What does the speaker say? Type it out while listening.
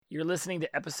You're listening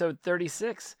to episode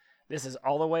 36. This is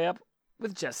All the Way Up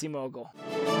with Jesse Mogul.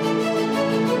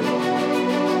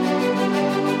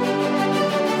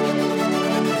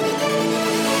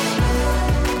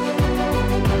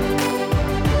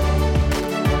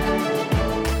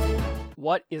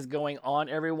 What is going on,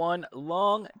 everyone?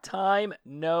 Long time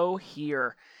no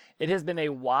hear. It has been a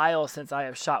while since I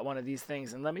have shot one of these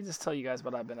things, and let me just tell you guys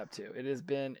what I've been up to. It has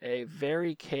been a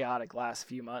very chaotic last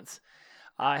few months.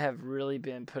 I have really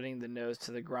been putting the nose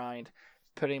to the grind,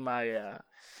 putting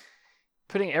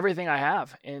everything I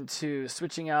have into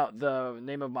switching out the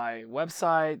name of my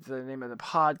website, the name of the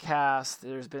podcast.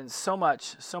 There's been so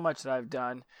much that I've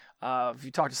done. If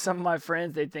you talk to some of my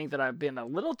friends, they think that I've been a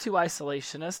little too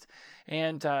isolationist.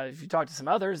 And if you talk to some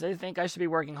others, they think I should be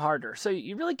working harder. So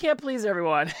you really can't please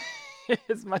everyone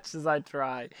as much as I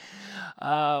try.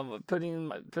 Letting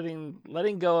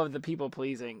go of the people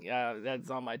pleasing, that's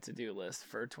on my to-do list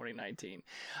for 2019.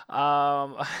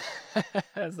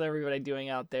 That's everybody doing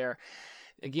out there.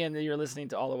 Again, you're listening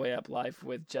to All the Way Up Life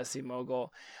with Jesse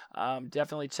Mogul.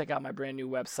 Definitely check out my brand new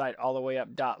website,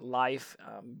 allthewayup.life.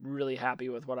 I'm really happy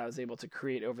with what I was able to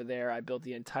create over there. I built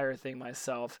the entire thing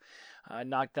myself.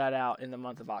 Knocked that out in the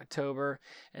month of October.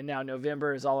 And now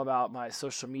November is all about my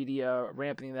social media,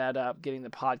 ramping that up, getting the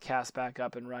podcast back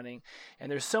up and running. And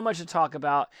there's so much to talk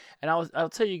about. And I'll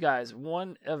tell you guys,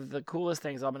 one of the coolest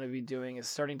things I'm going to be doing is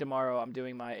starting tomorrow, I'm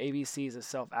doing my ABCs of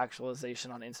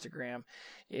self-actualization on Instagram.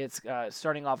 It's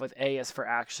starting off with A is for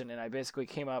action. And I basically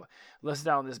listed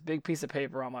down this big piece of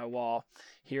paper on my wall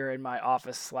here in my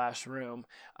office/room.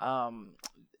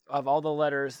 Of all the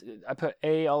letters, I put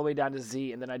A all the way down to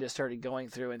Z, and then I just started going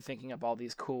through and thinking up all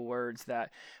these cool words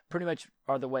that pretty much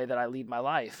are the way that I lead my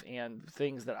life and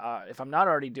things that if I'm not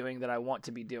already doing that I want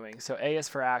to be doing. So A is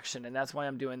for action, and that's why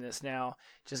I'm doing this now.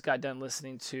 Just got done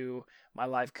listening to my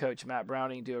life coach, Matt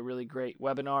Browning, do a really great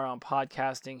webinar on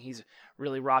podcasting. He's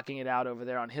really rocking it out over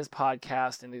there on his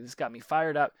podcast, and it just got me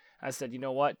fired up. I said, you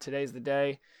know what? Today's the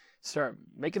day. Start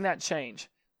making that change.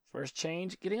 First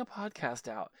change, getting a podcast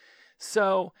out.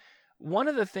 So one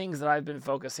of the things that I've been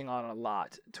focusing on a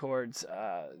lot towards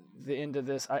the end of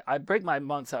this, I break my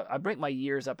months up, I break my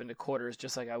years up into quarters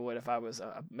just like I would if I was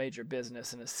a major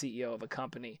business and a CEO of a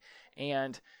company.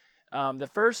 And the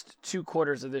first 2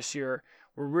 quarters of this year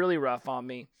were really rough on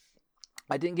me.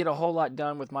 I didn't get a whole lot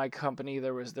done with my company.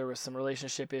 There was some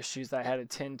relationship issues that I had to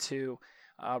tend to.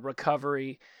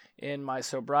 Recovery in my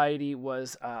sobriety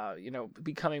was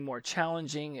becoming more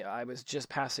challenging. I was just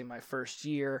passing my first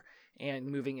year and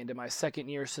moving into my second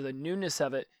year. So the newness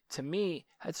of it, to me,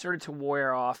 had started to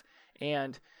wear off.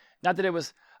 And not that it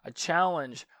was a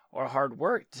challenge or hard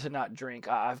work to not drink.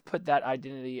 I've put that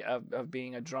identity of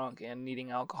being a drunk and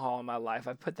needing alcohol in my life,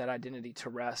 I've put that identity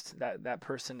to rest. That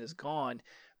person is gone.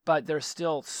 But there's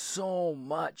still so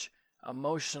much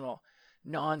emotional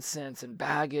nonsense and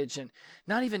baggage, and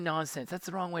not even nonsense. That's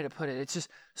the wrong way to put it. It's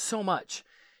just so much.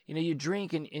 You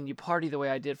drink and you party the way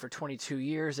I did for 22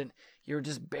 years, and you're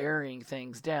just burying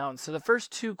things down. So the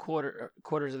first 2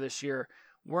 quarters of this year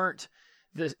weren't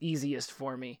the easiest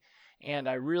for me, and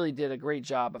I really did a great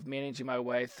job of managing my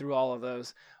way through all of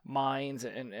those mines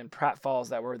and pratfalls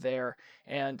that were there.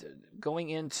 And going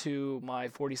into my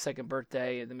 42nd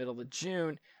birthday in the middle of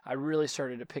June, I really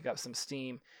started to pick up some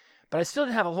steam. But I still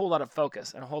didn't have a whole lot of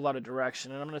focus and a whole lot of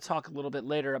direction. And I'm going to talk a little bit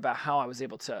later about how I was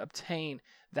able to obtain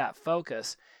that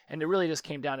focus. And it really just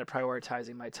came down to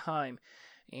prioritizing my time.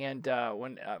 And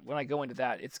when I go into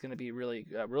that, it's going to be really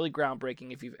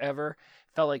groundbreaking. If you've ever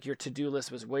felt like your to-do list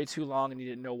was way too long and you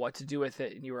didn't know what to do with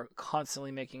it, and you were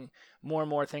constantly making more and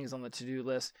more things on the to-do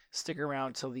list, stick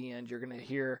around till the end. You're going to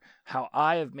hear how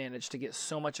I have managed to get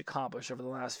so much accomplished over the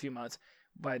last few months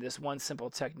by this one simple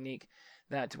technique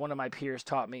that one of my peers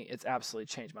taught me. It's absolutely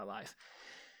changed my life.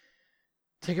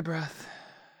 Take a breath.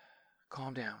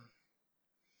 Calm down.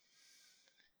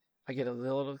 I get a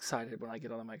little excited when I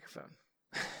get on the microphone.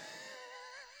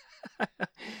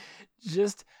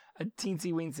 Just a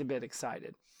teensy-weensy bit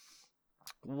excited.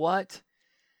 What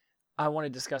I want to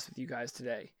discuss with you guys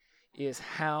today is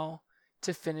how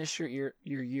to finish your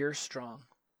year strong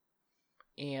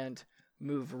and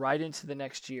move right into the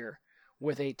next year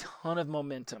with a ton of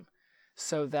momentum,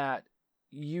 so that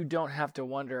you don't have to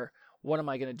wonder, what am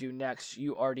I going to do next?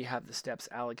 You already have the steps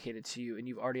allocated to you, and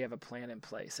you already have a plan in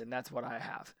place, and that's what I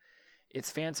have.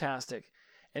 It's fantastic,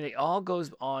 and it all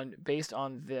goes on based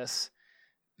on this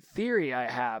theory I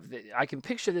have. That I can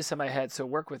picture this in my head, so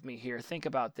work with me here. Think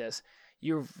about this.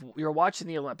 You're watching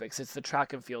the Olympics. It's the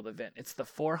track and field event. It's the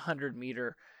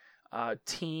 400-meter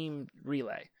team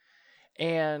relay,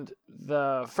 and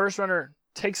the first runner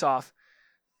takes off,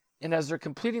 And as they're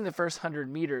completing the first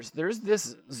 100 meters, there's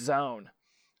this zone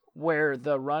where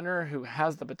the runner who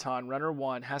has the baton, runner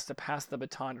 1, has to pass the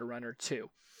baton to runner 2.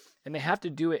 And they have to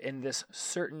do it in this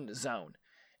certain zone.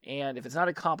 And if it's not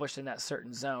accomplished in that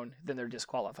certain zone, then they're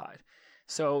disqualified.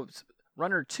 So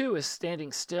runner 2 is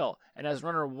standing still. And as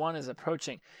runner 1 is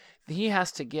approaching, he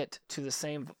has to get to the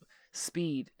same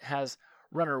speed as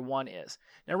runner 1 is.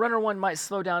 Now, runner 1 might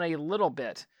slow down a little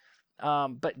bit,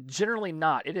 but generally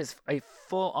not. It is a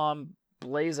full-on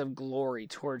blaze of glory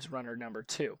towards runner number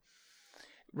 2.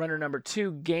 Runner number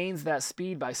 2 gains that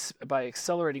speed by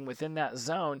accelerating within that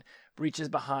zone, reaches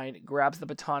behind, grabs the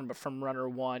baton from runner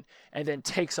 1, and then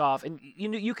takes off. And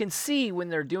you can see when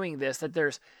they're doing this that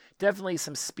there's definitely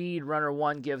some speed runner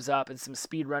 1 gives up and some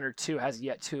speed runner 2 has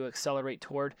yet to accelerate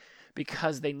toward,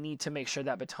 because they need to make sure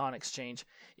that baton exchange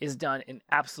is done in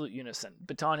absolute unison.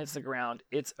 Baton hits the ground,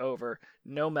 it's over,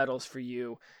 no medals for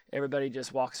you. Everybody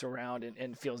just walks around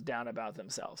and feels down about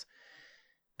themselves.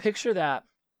 Picture that.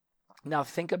 Now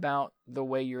think about the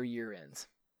way your year ends.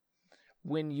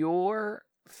 When you're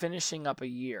finishing up a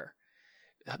year,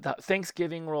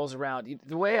 Thanksgiving rolls around.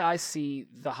 The way I see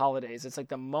the holidays, it's like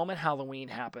the moment Halloween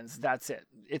happens, that's it.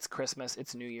 It's Christmas,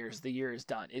 it's New Year's, the year is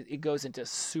done. It goes into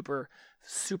super,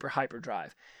 super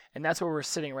hyperdrive. And that's where we're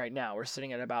sitting right now. We're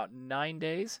sitting at about 9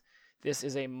 days. This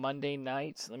is a Monday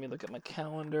night. Let me look at my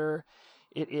calendar.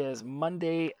 It is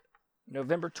Monday,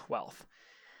 November 12th.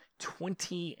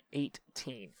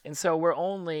 2018. And so we're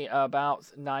only about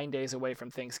 9 days away from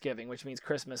Thanksgiving, which means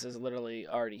Christmas is literally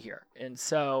already here. And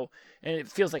it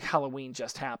feels like Halloween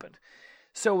just happened.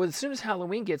 So as soon as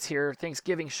Halloween gets here,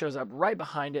 Thanksgiving shows up right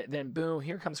behind it. Then boom,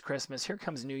 here comes Christmas. Here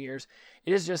comes New Year's.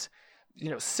 It is just,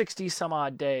 60 some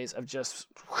odd days of just,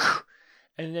 whew,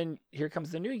 and then here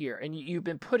comes the new year. And you've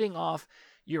been putting off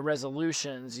your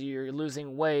resolutions, you're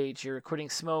losing weight, you're quitting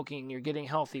smoking, you're getting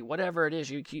healthy, whatever it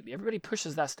is, everybody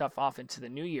pushes that stuff off into the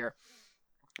new year.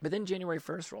 But then January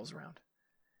 1st rolls around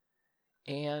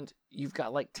and you've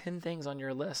got like 10 things on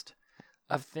your list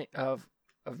of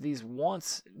these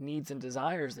wants, needs, and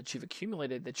desires that you've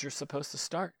accumulated that you're supposed to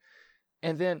start.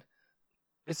 And then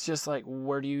it's just like,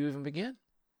 where do you even begin?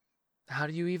 How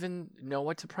do you even know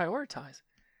what to prioritize?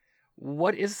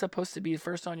 What is supposed to be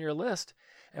first on your list?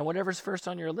 And whatever's first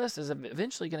on your list is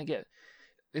eventually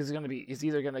is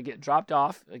either going to get dropped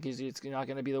off because it's not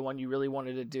going to be the one you really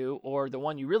wanted to do, or the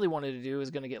one you really wanted to do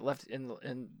is going to get left in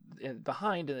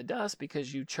behind in the dust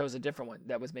because you chose a different one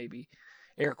that was maybe,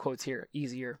 air quotes here,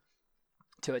 easier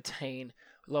to attain,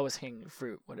 lowest hanging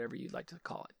fruit, whatever you'd like to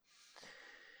call it.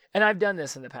 And I've done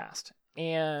this in the past.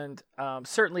 And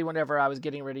certainly whenever I was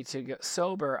getting ready to get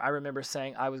sober, I remember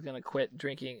saying I was going to quit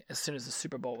drinking as soon as the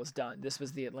Super Bowl was done. This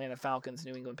was the Atlanta Falcons,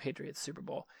 New England Patriots Super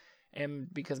Bowl. And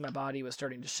because my body was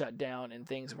starting to shut down and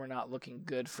things were not looking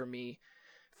good for me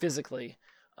physically,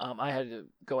 I had to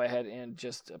go ahead and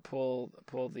just pull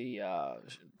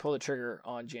the trigger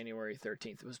on January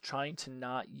 13th. It was trying to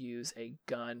not use a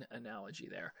gun analogy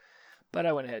there. But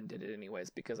I went ahead and did it anyways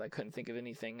because I couldn't think of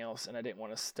anything else and I didn't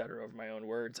want to stutter over my own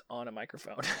words on a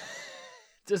microphone.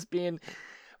 Just being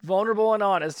vulnerable and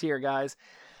honest here, guys.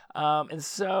 And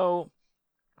so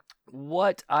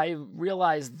what I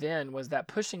realized then was that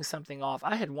pushing something off,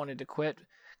 I had wanted to quit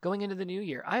going into the new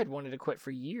year. I had wanted to quit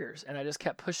for years and I just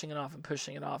kept pushing it off and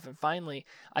pushing it off. And finally,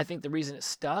 I think the reason it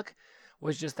stuck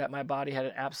was just that my body had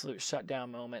an absolute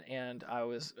shutdown moment. And I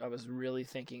was really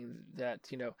thinking that,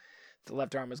 the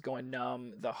left arm was going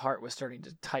numb. The heart was starting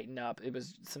to tighten up.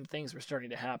 Some things were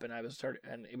starting to happen.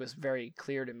 And it was very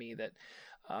clear to me that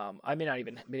I may not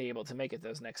even be able to make it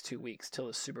those next 2 weeks till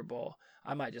the Super Bowl.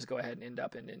 I might just go ahead and end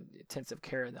up in intensive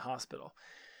care in the hospital.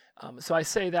 So I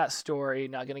say that story,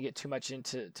 not going to get too much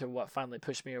into what finally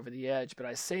pushed me over the edge, but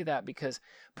I say that because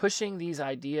pushing these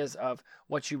ideas of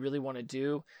what you really want to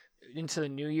do into the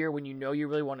new year when you know you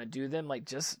really want to do them, like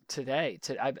just today,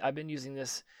 I've been using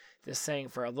this saying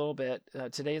for a little bit.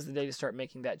 Today is the day to start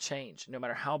making that change. No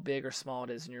matter how big or small it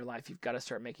is in your life, you've got to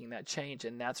start making that change.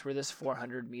 And that's where this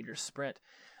 400-meter sprint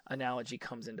analogy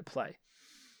comes into play.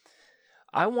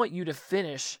 I want you to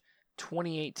finish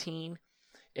 2018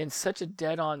 in such a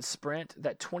dead-on sprint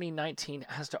that 2019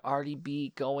 has to already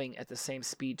be going at the same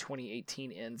speed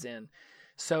 2018 ends in,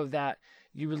 so that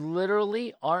you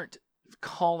literally aren't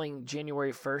calling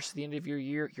January 1st the end of your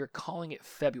year. You're calling it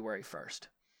February 1st.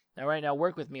 Now, right now,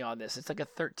 work with me on this. It's like a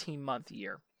 13-month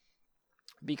year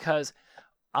because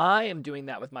I am doing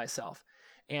that with myself.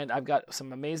 And I've got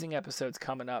some amazing episodes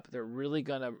coming up. They're really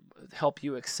going to help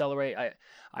you accelerate.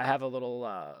 I have a little,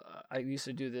 I used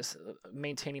to do this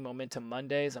Maintaining Momentum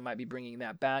Mondays. I might be bringing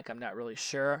that back. I'm not really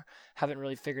sure. Haven't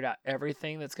really figured out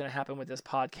everything that's going to happen with this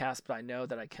podcast, but I know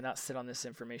that I cannot sit on this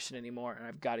information anymore, and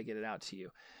I've got to get it out to you.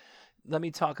 Let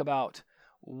me talk about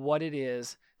what it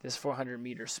is this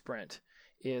 400-meter sprint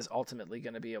is ultimately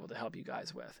going to be able to help you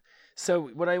guys with. So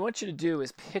what I want you to do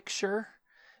is picture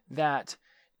that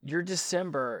your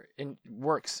December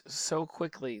works so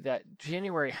quickly that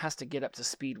January has to get up to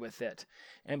speed with it.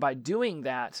 And by doing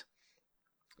that,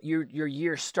 your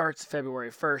year starts February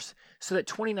 1st, so that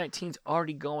 2019 is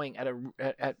already going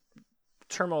at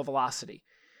terminal velocity,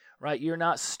 right? You're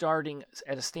not starting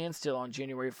at a standstill on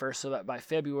January 1st, so that by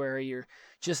February you're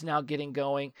just now getting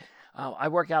going. I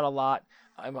work out a lot.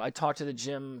 I talk to the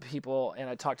gym people and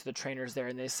I talk to the trainers there,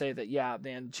 and they say that, yeah,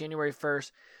 man, January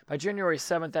 1st, by January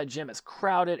 7th, that gym is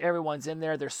crowded. Everyone's in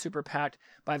there. They're super packed.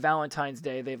 By Valentine's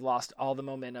Day, they've lost all the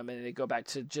momentum and they go back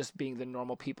to just being the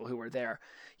normal people who were there.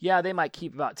 Yeah, they might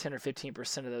keep about 10 or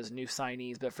 15% of those new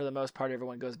signees, but for the most part,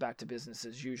 everyone goes back to business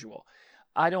as usual.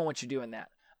 I don't want you doing that.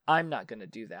 I'm not going to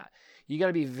do that. You got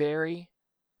to be very,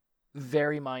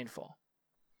 very mindful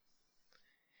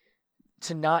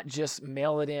to not just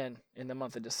mail it in the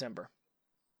month of December.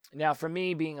 Now, for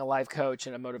me, being a life coach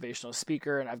and a motivational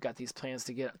speaker, and I've got these plans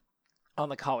to get on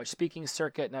the college speaking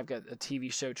circuit, and I've got a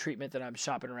TV show treatment that I'm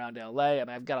shopping around LA. I mean,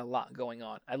 I've got a lot going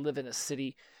on. I live in a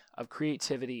city of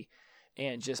creativity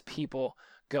and just people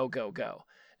go, go, go.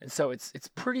 And so it's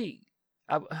pretty,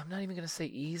 I'm not even going to say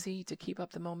easy to keep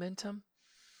up the momentum,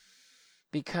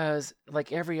 because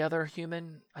like every other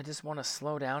human, I just want to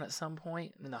slow down at some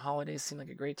point, and the holidays seem like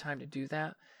a great time to do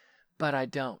that, but I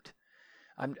don't.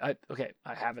 I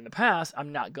have in the past.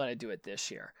 I'm not going to do it this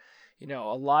year. You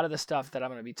know, a lot of the stuff that I'm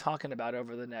going to be talking about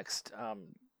over the next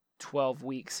 12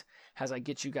 weeks as I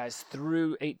get you guys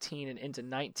through 18 and into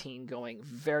 19 going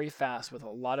very fast with a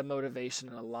lot of motivation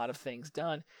and a lot of things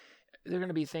done. They're going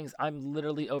to be things I'm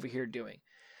literally over here doing.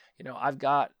 You know, I've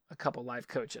got a couple life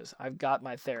coaches. I've got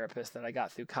my therapist that I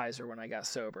got through Kaiser when I got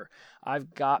sober.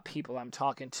 I've got people I'm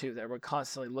talking to that we're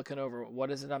constantly looking over, what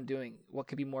is it I'm doing? What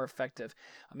could be more effective?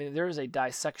 I mean, there is a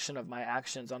dissection of my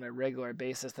actions on a regular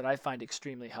basis that I find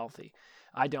extremely healthy.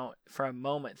 I don't for a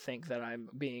moment think that I'm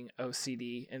being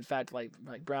OCD. In fact, like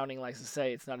Browning likes to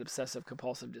say, it's not obsessive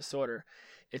compulsive disorder.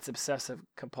 It's obsessive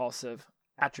compulsive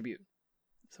attribute.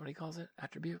 Somebody calls it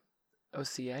attribute?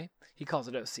 OCA? He calls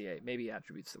it OCA. Maybe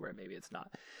attribute's the word, maybe it's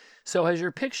not. So as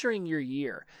you're picturing your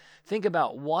year, think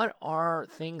about what are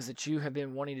things that you have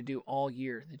been wanting to do all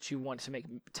year that you want to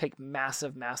take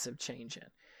massive, massive change in,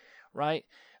 right?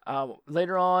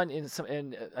 Later on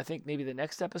in I think maybe the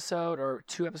next episode or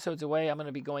 2 episodes away, I'm going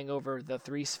to be going over the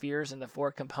 3 spheres and the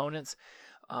 4 components.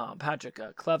 Patrick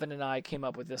Clevin and I came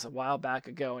up with this a while back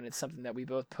ago, and it's something that we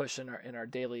both push in our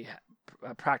daily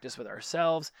practice with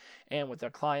ourselves and with our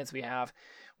clients we have.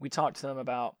 We talk to them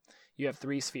about, you have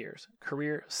 3 spheres: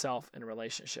 career, self, and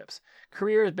relationships.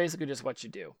 Career is basically just what you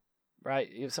do, right?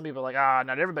 Some people are like,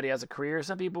 not everybody has a career.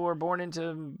 Some people were born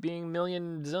into being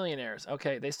zillionaires.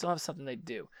 Okay, they still have something they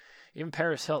do. Even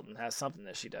Paris Hilton has something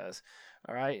that she does.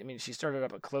 All right. I mean, she started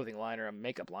up a clothing line or a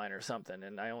makeup line or something,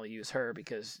 and I only use her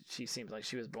because she seems like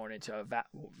she was born into a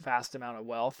vast amount of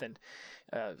wealth, and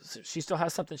so she still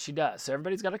has something she does. So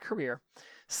everybody's got a career.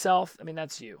 Self, I mean,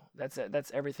 that's you.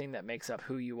 That's everything that makes up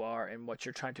who you are and what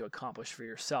you're trying to accomplish for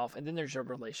yourself. And then there's your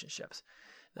relationships.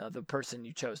 The person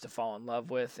you chose to fall in love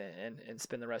with and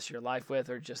spend the rest of your life with,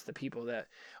 or just the people that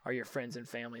are your friends and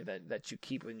family that you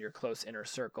keep in your close inner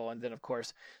circle. And then, of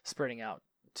course, spreading out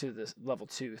to this level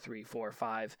 2, 3, 4,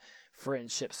 5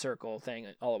 friendship circle thing,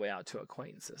 all the way out to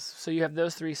acquaintances. So you have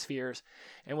those 3 spheres,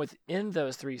 and within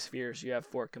those 3 spheres, you have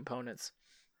 4 components: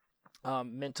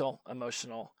 physical,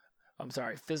 emotional,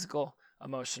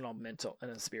 mental,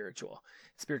 and then spiritual.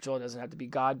 Spiritual doesn't have to be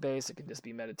God-based. It can just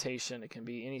be meditation. It can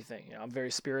be anything. You know, I'm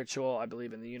very spiritual. I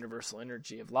believe in the universal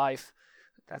energy of life.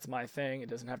 That's my thing. It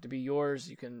doesn't have to be yours.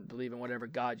 You can believe in whatever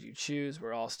God you choose.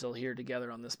 We're all still here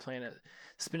together on this planet,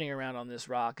 spinning around on this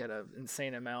rock at an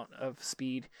insane amount of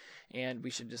speed, and we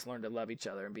should just learn to love each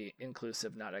other and be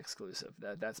inclusive, not exclusive.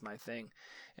 That's my thing,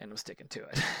 and I'm sticking to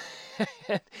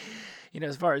it. You know,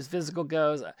 as far as physical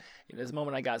goes, the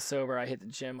moment I got sober, I hit the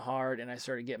gym hard, and I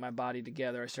started getting my body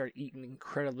together. I started eating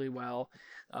incredibly well.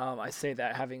 I say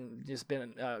that having just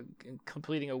been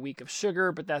completing a week of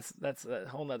sugar, but that's a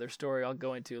whole nother story I'll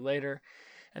go into later.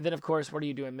 And then, of course, what are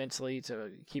you doing mentally to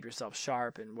keep yourself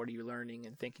sharp, and what are you learning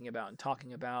and thinking about and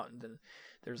talking about? And then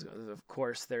there's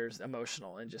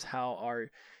emotional, and just how are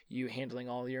you handling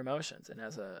all your emotions. And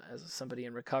as somebody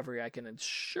in recovery, I can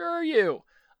assure you,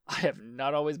 I have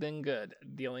not always been good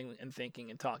at dealing and thinking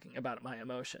and talking about my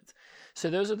emotions. So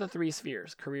those are the 3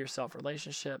 spheres: career, self,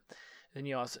 relationship. Then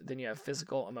you have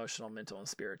physical, emotional, mental, and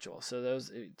spiritual. So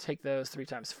those, take those 3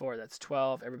 times 4, that's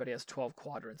 12. Everybody has 12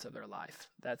 quadrants of their life.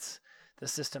 That's the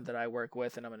system that I work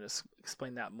with, and I'm going to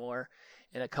explain that more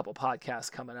in a couple podcasts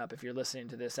coming up. If you're listening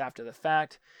to this after the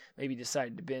fact, maybe you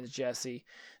decided to binge Jesse,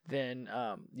 then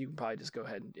you can probably just go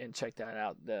ahead and check that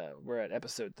out. We're at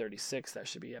episode 36. That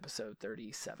should be episode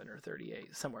 37 or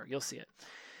 38, somewhere. You'll see it.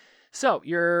 So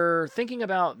you're thinking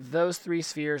about those 3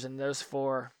 spheres and those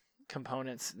 4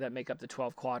 components that make up the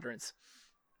 12 quadrants.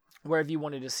 Wherever you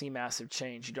wanted to see massive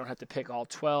change, you don't have to pick all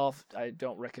 12. I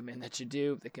don't recommend that you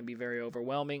do. That can be very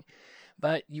overwhelming.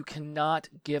 But you cannot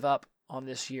give up on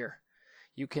this year.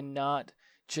 You cannot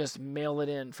just mail it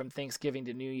in from Thanksgiving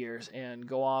to New Year's and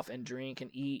go off and drink and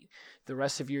eat the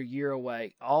rest of your year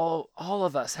away. All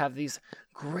of us have these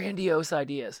grandiose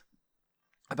ideas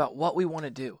about what we want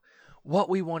to do, what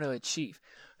we want to achieve,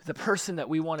 the person that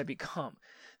we want to become,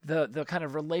 the kind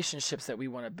of relationships that we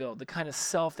want to build, the kind of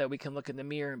self that we can look in the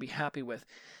mirror and be happy with,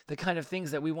 the kind of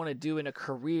things that we want to do in a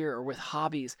career or with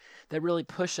hobbies that really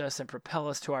push us and propel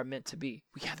us to our meant to be.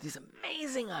 We have these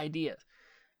amazing ideas.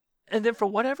 And then for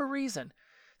whatever reason,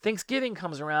 Thanksgiving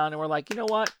comes around and we're like, you know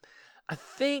what? I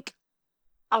think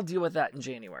I'll deal with that in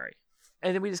January.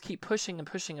 And then we just keep pushing and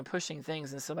pushing and pushing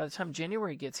things. And so by the time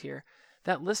January gets here,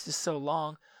 that list is so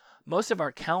long. Most of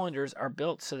our calendars are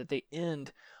built so that they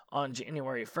end on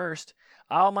January 1st.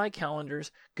 All my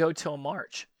calendars go till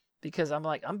March because I'm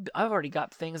like, I've already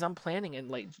got things I'm planning in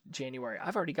late January.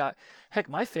 I've already got, heck,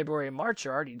 my February and March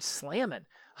are already slamming.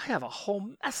 I have a whole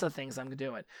mess of things I'm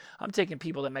doing. I'm taking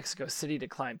people to Mexico City to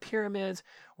climb pyramids.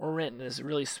 We're renting this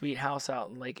really sweet house out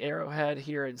in Lake Arrowhead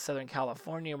here in Southern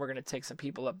California. We're going to take some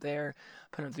people up there,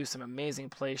 put them through some amazing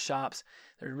play shops.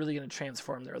 They're really going to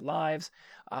transform their lives.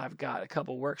 I've got a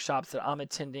couple workshops that I'm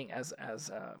attending as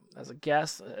a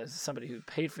guest, as somebody who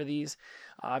paid for these.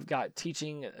 I've got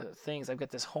teaching things. I've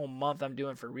got this whole month I'm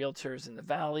doing for realtors in the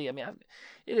Valley. I mean,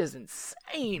 it is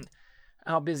insane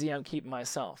how busy I'm keeping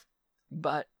myself.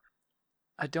 But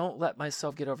I don't let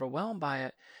myself get overwhelmed by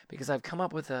it because I've come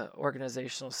up with an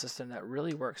organizational system that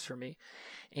really works for me.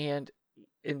 And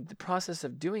in the process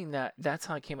of doing that, that's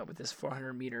how I came up with this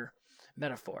 400-meter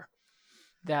metaphor.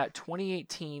 That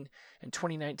 2018 and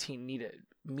 2019 need to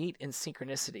meet in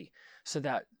synchronicity so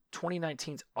that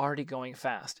 2019 is already going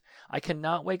fast. I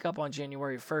cannot wake up on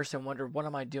January 1st and wonder, what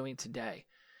am I doing today?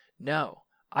 No.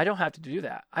 I don't have to do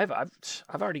that. I've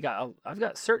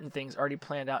got certain things already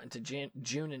planned out into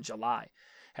June and July,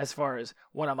 as far as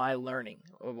what am I learning,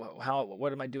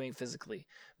 what am I doing physically,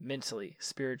 mentally,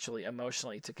 spiritually,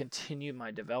 emotionally to continue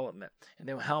my development, and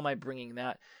then how am I bringing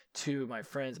that to my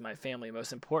friends, my family,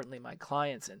 most importantly my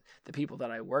clients and the people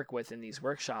that I work with in these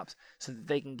workshops, so that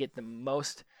they can get the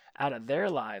most out of their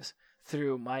lives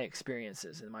through my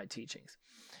experiences and my teachings.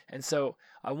 And so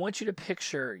I want you to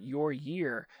picture your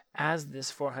year as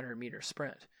this 400-meter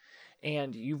sprint.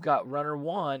 And you've got runner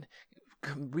 1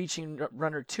 reaching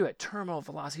runner 2 at terminal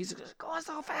velocity. He's just going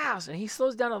so fast, and he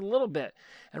slows down a little bit.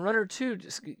 And runner 2,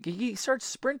 he starts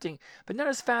sprinting, but not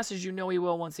as fast as you know he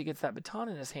will once he gets that baton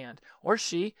in his hand. Or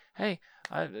she. Hey,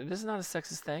 this is not a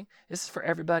sexist thing. This is for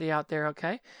everybody out there,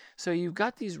 okay? So you've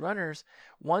got these runners,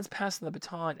 one's passing the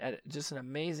baton at just an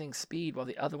amazing speed while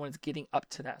the other one's getting up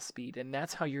to that speed. And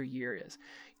that's how your year is.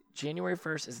 January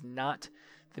 1st is not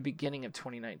the beginning of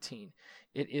 2019.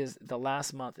 It is the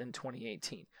last month in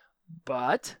 2018.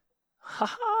 But,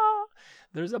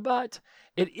 there's a but.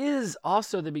 It is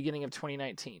also the beginning of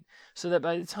 2019. So that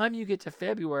by the time you get to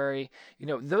February,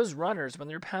 those runners, when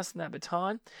they're passing that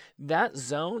baton, that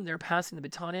zone they're passing the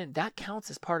baton in, that counts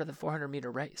as part of the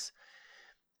 400-meter race.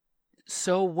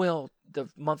 So will the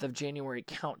month of January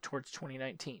count towards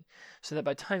 2019. So that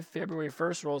by the time February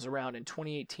 1st rolls around and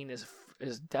 2018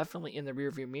 is definitely in the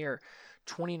rearview mirror,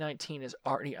 2019 is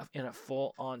already in a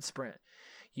full-on sprint.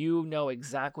 You know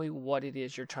exactly what it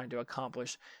is you're trying to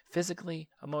accomplish physically,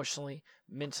 emotionally,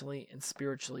 mentally, and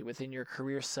spiritually within your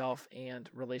career self and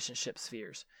relationship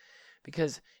spheres,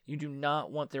 because you do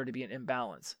not want there to be an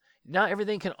imbalance. Not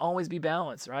everything can always be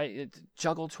balanced, right?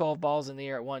 Juggle 12 balls in the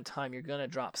air at one time, you're going to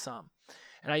drop some.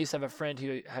 And I used to have a friend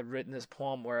who had written this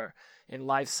poem where in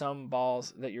life some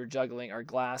balls that you're juggling are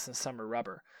glass and some are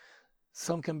rubber.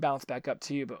 Some can bounce back up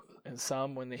to you, and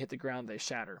some, when they hit the ground, they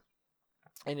shatter.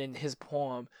 And in his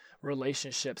poem,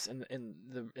 relationships and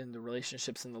the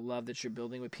relationships and the love that you're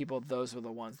building with people, those were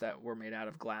the ones that were made out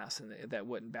of glass and that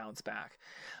wouldn't bounce back.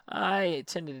 I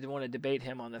tended to want to debate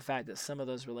him on the fact that some of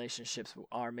those relationships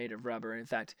are made of rubber. In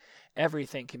fact,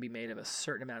 everything can be made of a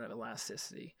certain amount of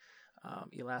elasticity.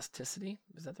 elasticity.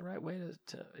 Is that the right way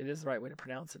it is the right way to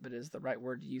pronounce it, but it is the right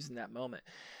word to use in that moment.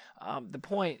 The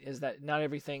point is that not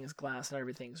everything is glass, not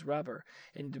everything is rubber,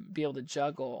 and to be able to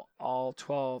juggle all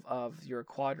 12 of your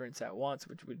quadrants at once,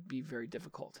 which would be very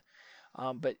difficult.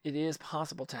 But it is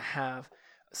possible to have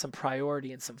some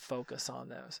priority and some focus on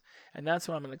those. And that's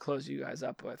what I'm going to close you guys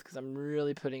up with, because I'm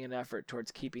really putting an effort towards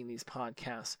keeping these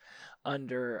podcasts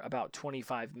under about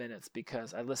 25 minutes,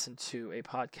 because I listened to a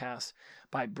podcast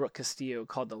by Brooke Castillo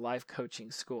called The Life Coaching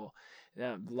School.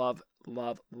 Love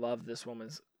this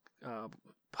woman's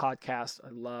podcast. I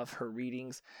love her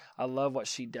readings. I love what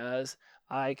she does.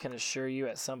 I can assure you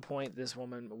at some point this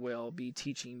woman will be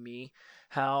teaching me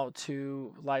how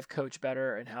to life coach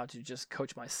better and how to just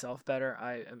coach myself better.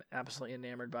 I am absolutely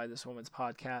enamored by this woman's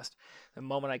podcast. The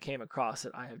moment I came across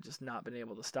it, I have just not been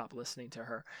able to stop listening to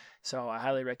her. So I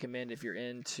highly recommend, if you're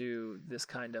into this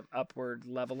kind of upward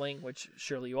leveling, which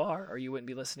surely you are, or you wouldn't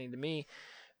be listening to me,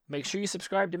 make sure you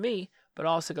subscribe to me, but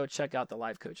also go check out the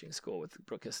Life Coaching School with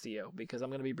Brooke Castillo, because I'm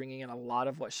going to be bringing in a lot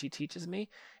of what she teaches me,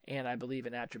 and I believe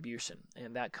in attribution.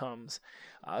 And that comes,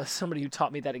 somebody who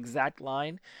taught me that exact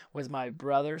line was my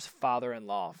brother's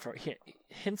father-in-law, for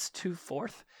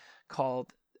henceforth called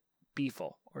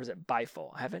Beefle, or is it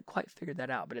Bifle? I haven't quite figured that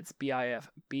out, but it's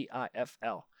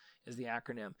BIFL is the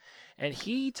acronym. And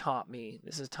he taught me,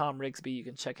 this is Tom Rigsby. You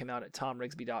can check him out at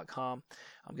tomrigsby.com.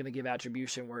 I'm going to give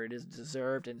attribution where it is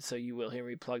deserved, and so you will hear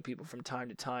me plug people from time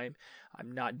to time.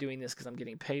 I'm not doing this because I'm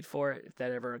getting paid for it. If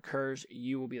that ever occurs,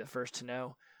 you will be the first to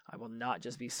know. I will not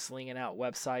just be slinging out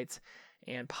websites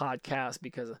and podcasts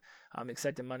because I'm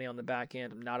accepting money on the back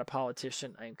end. I'm not a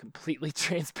politician. I am completely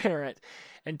transparent.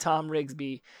 And Tom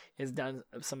Rigsby has done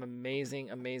some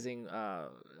amazing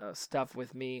stuff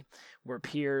with me. We're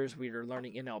peers. We are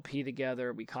learning NLP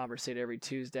together. We conversate every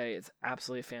Tuesday. It's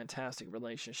absolutely a fantastic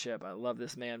relationship. I love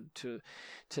this man to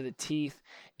the teeth.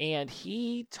 And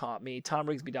he taught me,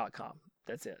 TomRigsby.com.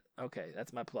 That's it. Okay,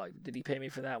 that's my plug. Did he pay me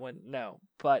for that one? No.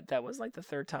 But that was like the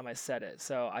third time I said it.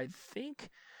 So I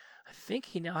think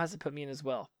he now has to put me in as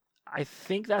well. I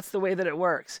think that's the way that it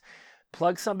works.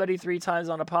 Plug somebody 3 times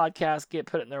on a podcast, get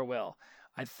put in their will.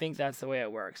 I think that's the way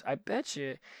it works. I bet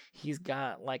you he's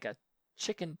got like a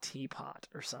chicken teapot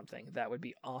or something. That would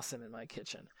be awesome in my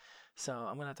kitchen. So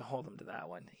I'm going to have to hold him to that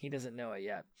one. He doesn't know it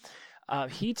yet.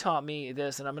 He taught me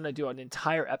this, and I'm going to do an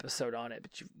entire episode on it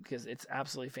because it's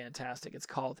absolutely fantastic. It's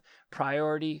called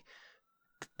Priority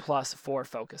plus 4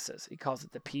 focuses. He calls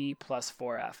it the P plus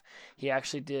 4F. He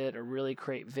actually did a really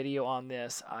great video on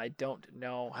this. I don't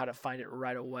know how to find it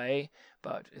right away,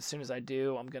 but as soon as I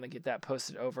do, I'm going to get that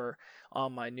posted over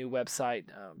on my new website,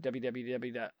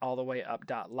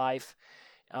 www.allthewayup.life.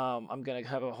 I'm going to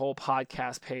have a whole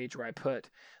podcast page where I put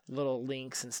little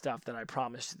links and stuff that I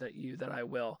promised that I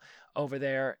will over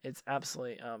there. It's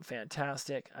absolutely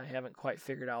fantastic. I haven't quite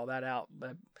figured all that out,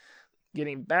 but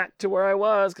getting back to where I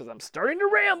was, because I'm starting to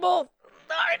ramble.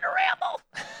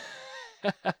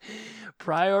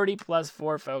 Priority plus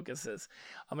 4 focuses.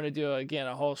 I'm going to do, again,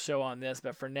 a whole show on this,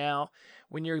 but for now,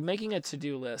 when you're making a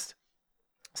to-do list,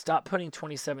 stop putting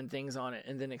 27 things on it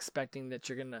and then expecting that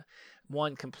you're going to,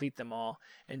 1, complete them all,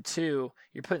 and 2,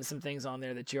 you're putting some things on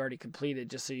there that you already completed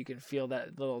just so you can feel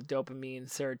that little dopamine,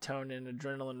 serotonin,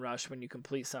 adrenaline rush when you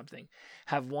complete something.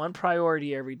 Have 1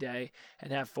 priority every day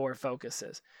and have 4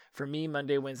 focuses. For me,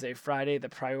 Monday, Wednesday, Friday, the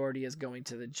priority is going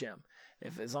to the gym.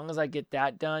 As long as I get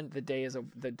that done, the day is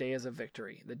a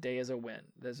victory. The day is a win.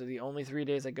 Those are the only 3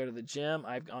 days I go to the gym.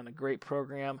 I've on a great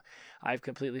program. I've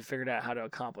completely figured out how to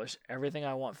accomplish everything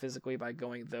I want physically by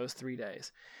going those 3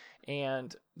 days.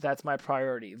 And that's my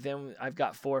priority. Then I've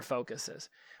got 4 focuses,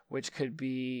 which could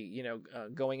be,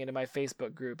 going into my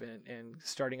Facebook group and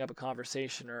starting up a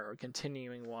conversation or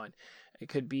continuing one. It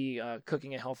could be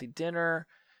cooking a healthy dinner,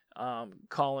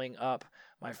 calling up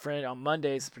my friend on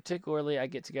Mondays. Particularly, I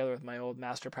get together with my old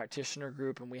master practitioner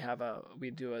group, and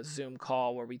we do a Zoom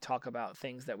call where we talk about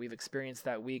things that we've experienced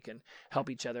that week and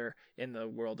help each other in the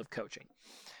world of coaching.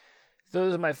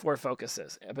 Those are my 4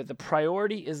 focuses, but the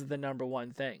priority is the number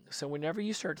one thing. So whenever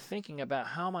you start thinking about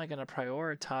how am I going to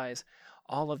prioritize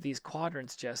all of these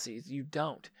quadrants, Jesse, you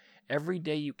don't. Every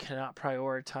day you cannot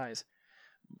prioritize.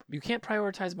 You can't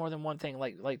prioritize more than one thing.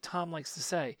 Like Tom likes to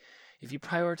say, if you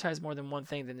prioritize more than one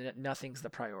thing, then nothing's the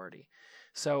priority.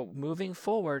 So moving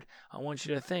forward, I want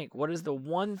you to think, what is the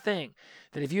one thing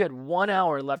that if you had 1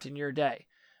 hour left in your day,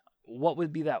 what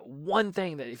would be that one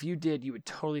thing that if you did, you would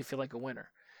totally feel like a winner?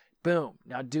 Boom.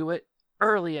 Now do it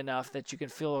early enough that you can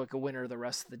feel like a winner the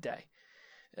rest of the day.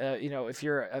 If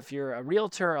you're a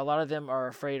realtor, a lot of them are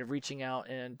afraid of reaching out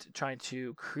and trying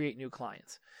to create new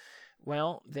clients.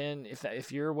 Well, then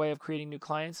if your way of creating new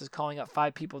clients is calling up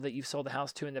 5 people that you've sold the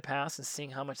house to in the past and seeing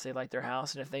how much they like their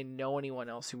house, and if they know anyone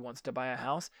else who wants to buy a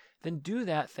house, then do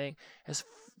that thing as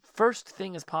first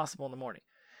thing as possible in the morning.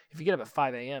 If you get up at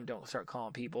 5 a.m., don't start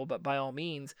calling people, but by all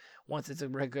means, once it's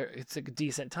a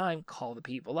decent time, call the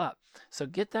people up. So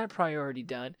get that priority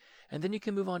done, and then you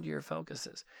can move on to your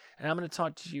focuses. And I'm going to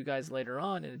talk to you guys later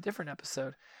on in a different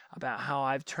episode about how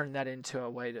I've turned that into a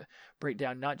way to break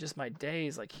down not just my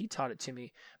days like he taught it to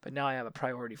me, but now I have a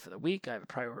priority for the week, I have a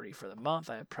priority for the month,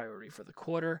 I have a priority for the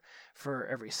quarter, for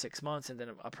every 6 months, and then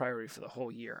a priority for the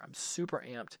whole year. I'm super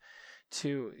amped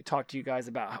to talk to you guys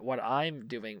about what I'm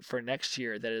doing for next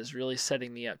year that is really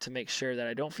setting me up to make sure that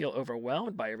I don't feel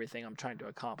overwhelmed by everything I'm trying to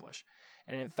accomplish.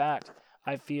 And in fact,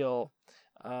 I feel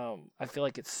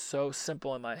like it's so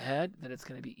simple in my head that it's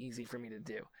going to be easy for me to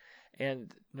do.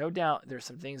 And no doubt there's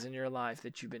some things in your life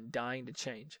that you've been dying to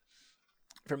change.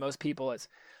 For most people,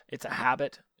 it's a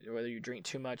habit, whether you drink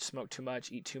too much, smoke too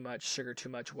much, eat too much, sugar too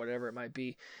much, whatever it might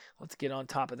be. Let's get on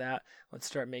top of that. Let's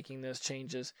start making those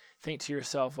changes. Think to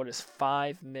yourself, what is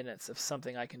 5 minutes of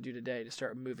something I can do today to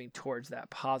start moving towards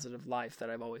that positive life that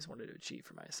I've always wanted to achieve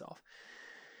for myself?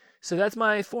 So that's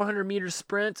my 400-meter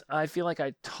sprint. I feel like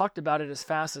I talked about it as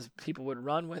fast as people would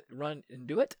run and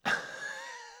do it.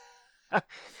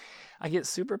 I get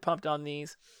super pumped on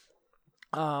these.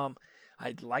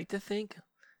 I'd like to think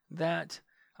that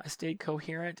I stayed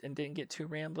coherent and didn't get too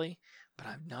rambly, but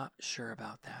I'm not sure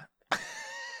about that.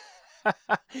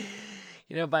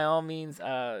 By all means,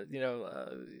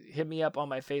 hit me up on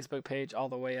my Facebook page,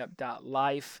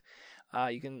 allthewayup.life.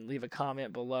 You can leave a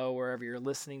comment below wherever you're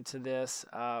listening to this.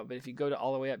 But if you go to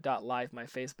allthewayup.life, my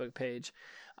Facebook page,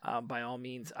 by all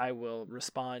means, I will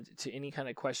respond to any kind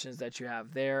of questions that you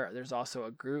have there. There's also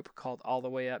a group called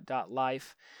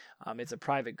allthewayup.life. It's a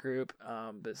private group,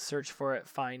 but search for it,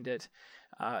 find it.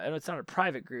 And it's not a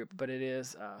private group, but it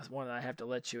is one that I have to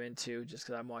let you into just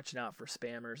because I'm watching out for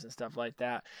spammers and stuff like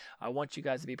that. I want you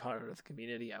guys to be part of the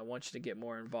community. I want you to get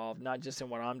more involved, not just in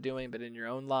what I'm doing, but in your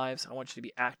own lives. I want you to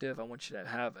be active. I want you to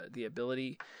have the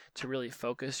ability to really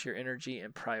focus your energy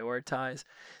and prioritize.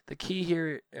 The key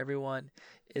here, everyone,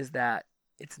 is that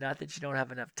it's not that you don't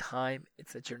have enough time.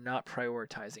 It's that you're not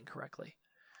prioritizing correctly.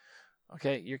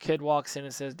 Okay, your kid walks in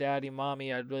and says, "Daddy,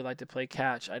 Mommy, I'd really like to play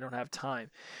catch. I don't have time."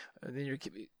 Then your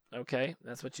kid, okay,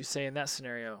 that's what you say in that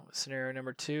scenario. Scenario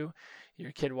number 2,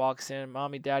 your kid walks in,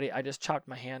 "Mommy, Daddy, I just chopped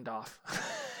my hand off."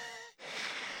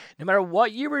 No matter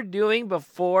what you were doing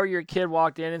before your kid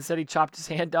walked in and said he chopped his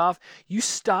hand off, you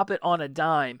stop it on a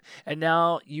dime, and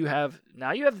now you have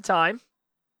the time,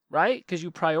 right? Because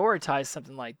you prioritize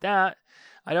something like that.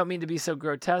 I don't mean to be so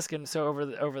grotesque and so over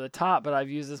the top, but I've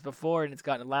used this before and it's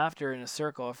gotten laughter in a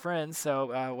circle of friends.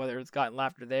 So whether it's gotten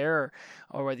laughter there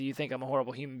or whether you think I'm a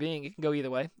horrible human being, it can go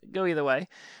either way.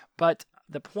 But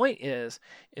the point is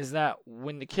that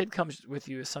when the kid comes with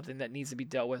you as something that needs to be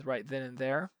dealt with right then and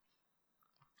there,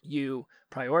 you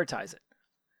prioritize it.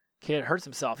 Kid hurts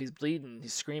himself, he's bleeding,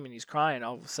 he's screaming, he's crying,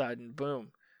 all of a sudden,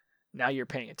 boom, now you're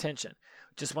paying attention.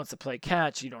 Just wants to play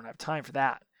catch, you don't have time for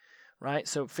that. Right?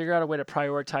 So figure out a way to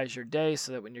prioritize your day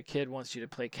so that when your kid wants you to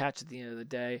play catch at the end of the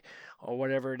day or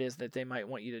whatever it is that they might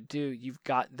want you to do, you've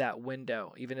got that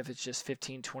window, even if it's just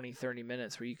 15, 20, 30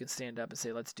 minutes where you can stand up and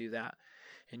say, let's do that.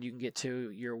 And you can get to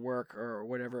your work or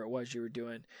whatever it was you were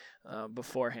doing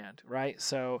beforehand, right?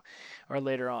 So, or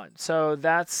later on. So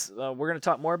that's, we're going to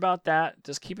talk more about that.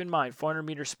 Just keep in mind,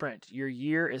 400-meter sprint, your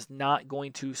year is not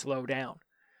going to slow down.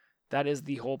 That is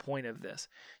the whole point of this.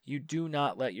 You do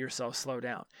not let yourself slow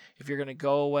down. If you're going to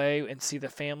go away and see the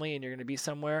family and you're going to be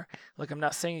somewhere, look, I'm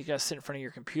not saying you got to sit in front of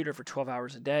your computer for 12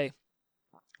 hours a day,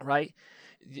 right?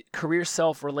 Career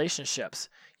self relationships.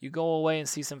 You go away and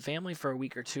see some family for a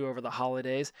week or 2 over the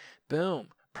holidays. Boom.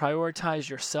 Prioritize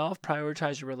yourself,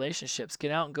 prioritize your relationships.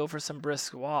 Get out and go for some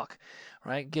brisk walk,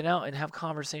 right? Get out and have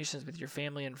conversations with your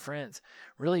family and friends.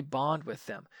 Really bond with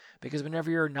them, because whenever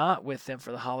you're not with them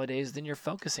for the holidays, then you're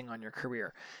focusing on your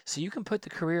career. So you can put the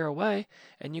career away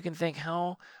and you can think,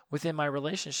 how within my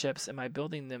relationships am I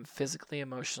building them physically,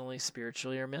 emotionally,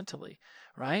 spiritually, or mentally,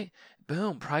 right?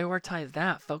 Boom, prioritize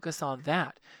that. Focus on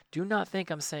that. Do not think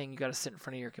I'm saying you got to sit in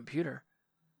front of your computer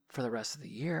for the rest of the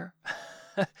year.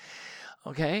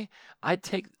 Okay, I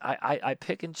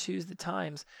pick and choose the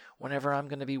times whenever I'm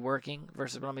going to be working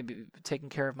versus when I'm going to be taking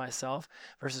care of myself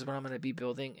versus when I'm going to be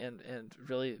building and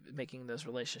really making those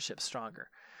relationships stronger.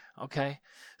 Okay,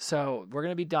 so we're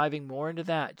going to be diving more into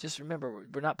that. Just remember,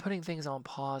 we're not putting things on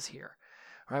pause here.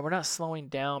 All right, we're not slowing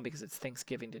down because it's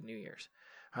Thanksgiving to New Year's.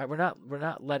 All right, we're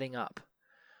not letting up.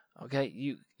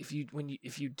 Okay, if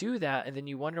you do that, and then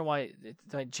you wonder why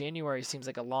January seems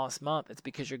like a lost month, it's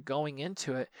because you're going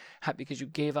into it because you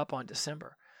gave up on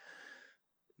December.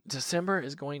 December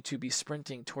is going to be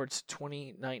sprinting towards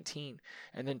 2019,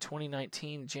 and then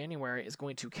 2019 January is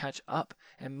going to catch up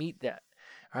and meet that.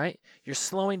 All right, you're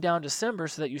slowing down December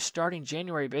so that you're starting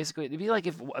January. Basically, it'd be like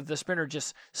if the sprinter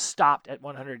just stopped at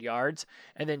 100 yards,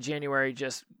 and then January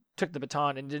just took the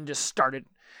baton and then just started.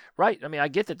 Right? I mean, I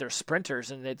get that they're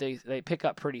sprinters and that they pick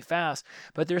up pretty fast,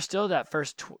 but there's still that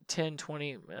first 10,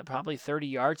 20, probably 30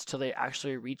 yards till they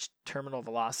actually reach terminal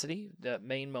velocity, the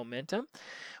main momentum.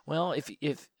 Well,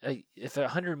 if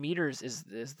 100 meters is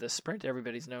the sprint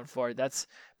everybody's known for, that's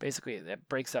basically, that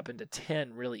breaks up into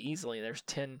 10 really easily. There's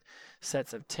 10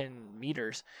 sets of 10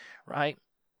 meters, right?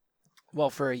 Well,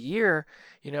 for a year,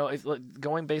 if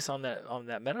going based on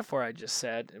that metaphor I just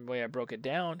said and the way I broke it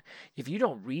down, if you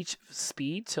don't reach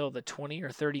speed till the 20 or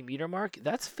 30 meter mark,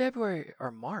 that's February or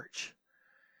March,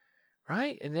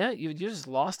 right? And then you just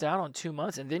lost out on 2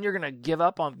 months, and then you're gonna give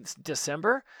up on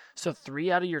December. So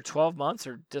 3 out of your 12 months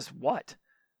are just what?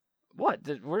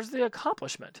 Where's the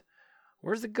accomplishment?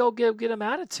 Where's the go get 'em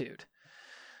attitude?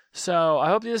 So I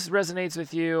hope this resonates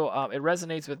with you. It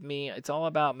resonates with me. It's all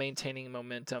about maintaining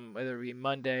momentum, whether it be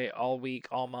Monday, all week,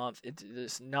 all month.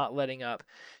 It's not letting up,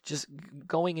 just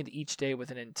going into each day with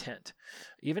an intent.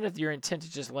 Even if your intent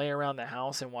is just lay around the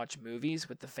house and watch movies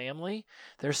with the family,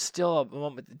 there's still a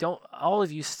moment. Don't all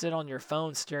of you sit on your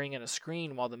phone staring at a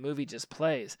screen while the movie just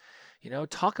plays.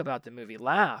 Talk about the movie,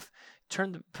 laugh,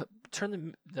 turn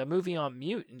the movie on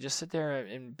mute and just sit there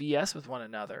and BS with one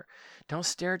another. Don't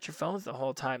stare at your phones the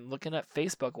whole time looking at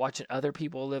Facebook, watching other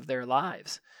people live their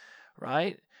lives,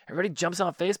 right? Everybody jumps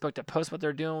on Facebook to post what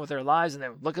they're doing with their lives, and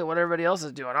then look at what everybody else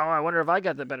is doing. Oh, I wonder if I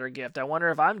got the better gift. I wonder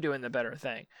if I'm doing the better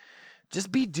thing.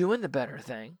 Just be doing the better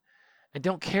thing. And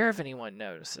don't care if anyone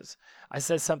notices. I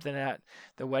said something at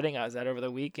the wedding I was at over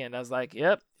the weekend. I was like,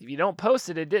 yep, if you don't post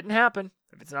it, it didn't happen.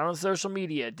 If it's not on social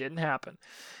media, it didn't happen.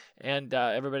 And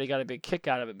everybody got a big kick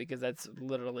out of it because that's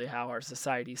literally how our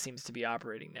society seems to be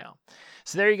operating now.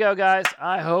 So there you go, guys.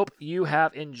 I hope you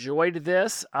have enjoyed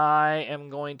this. I am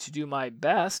going to do my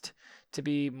best to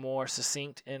be more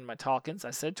succinct in my talkings.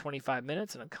 I said 25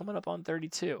 minutes, and I'm coming up on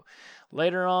 32.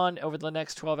 Later on, over the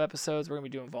next 12 episodes, we're going to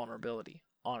be doing vulnerability,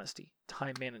 honesty,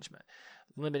 time management,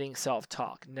 limiting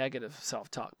self-talk, negative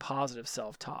self-talk, positive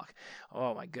self-talk.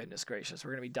 Oh my goodness gracious.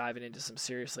 We're going to be diving into some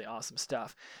seriously awesome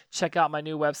stuff. Check out my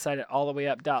new website at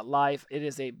allthewayup.life. It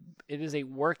is a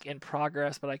work in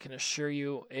progress, but I can assure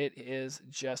you it is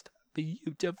just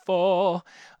beautiful.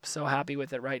 I'm so happy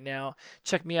with it right now.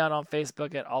 Check me out on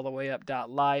Facebook at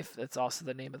allthewayup.life. That's also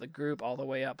the name of the group, All the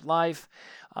Way Up Life.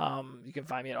 You can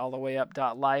find me at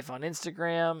allthewayup.life on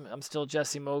Instagram. I'm still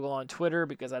Jesse Mogul on Twitter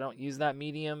because I don't use that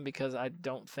medium because I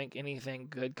don't think anything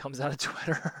good comes out of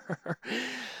Twitter.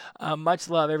 Much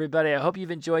love, everybody. I hope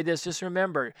you've enjoyed this. Just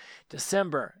remember,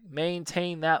 December,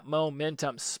 maintain that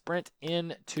momentum. Sprint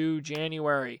into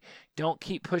January. Don't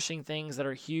keep pushing things that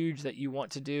are huge that you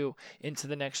want to do into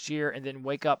the next year and then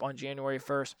wake up on January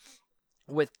 1st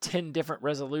with 10 different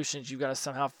resolutions you've got to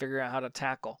somehow figure out how to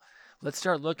tackle. Let's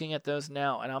start looking at those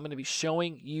now, and I'm going to be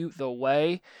showing you the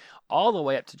way all the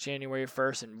way up to January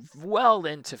 1st and well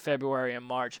into February and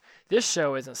March. This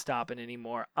show isn't stopping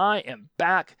anymore. I am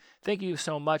back. Thank you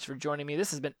so much for joining me.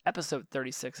 This has been episode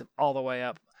 36 of All the Way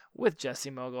Up with Jesse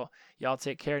Mogul. Y'all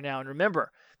take care now, and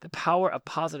remember, the power of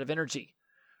positive energy.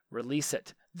 Release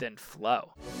it, then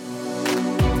flow.